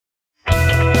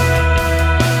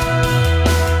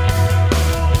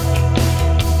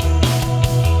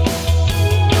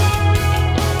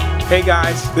Hey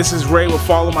guys, this is Ray with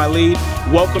Follow My Lead.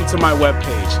 Welcome to my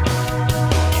webpage.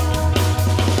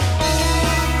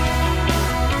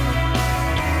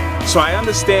 So I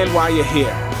understand why you're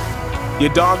here.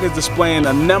 Your dog is displaying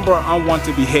a number of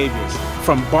unwanted behaviors,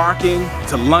 from barking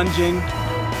to lunging,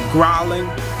 growling,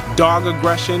 dog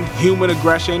aggression, human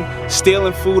aggression,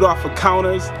 stealing food off of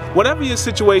counters. Whatever your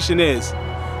situation is,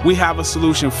 we have a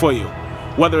solution for you.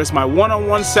 Whether it's my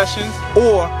one-on-one sessions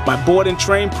or my board and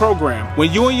train program,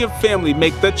 when you and your family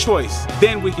make the choice,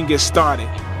 then we can get started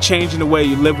changing the way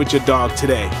you live with your dog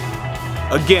today.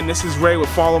 Again, this is Ray with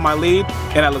Follow My Lead,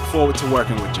 and I look forward to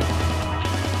working with you.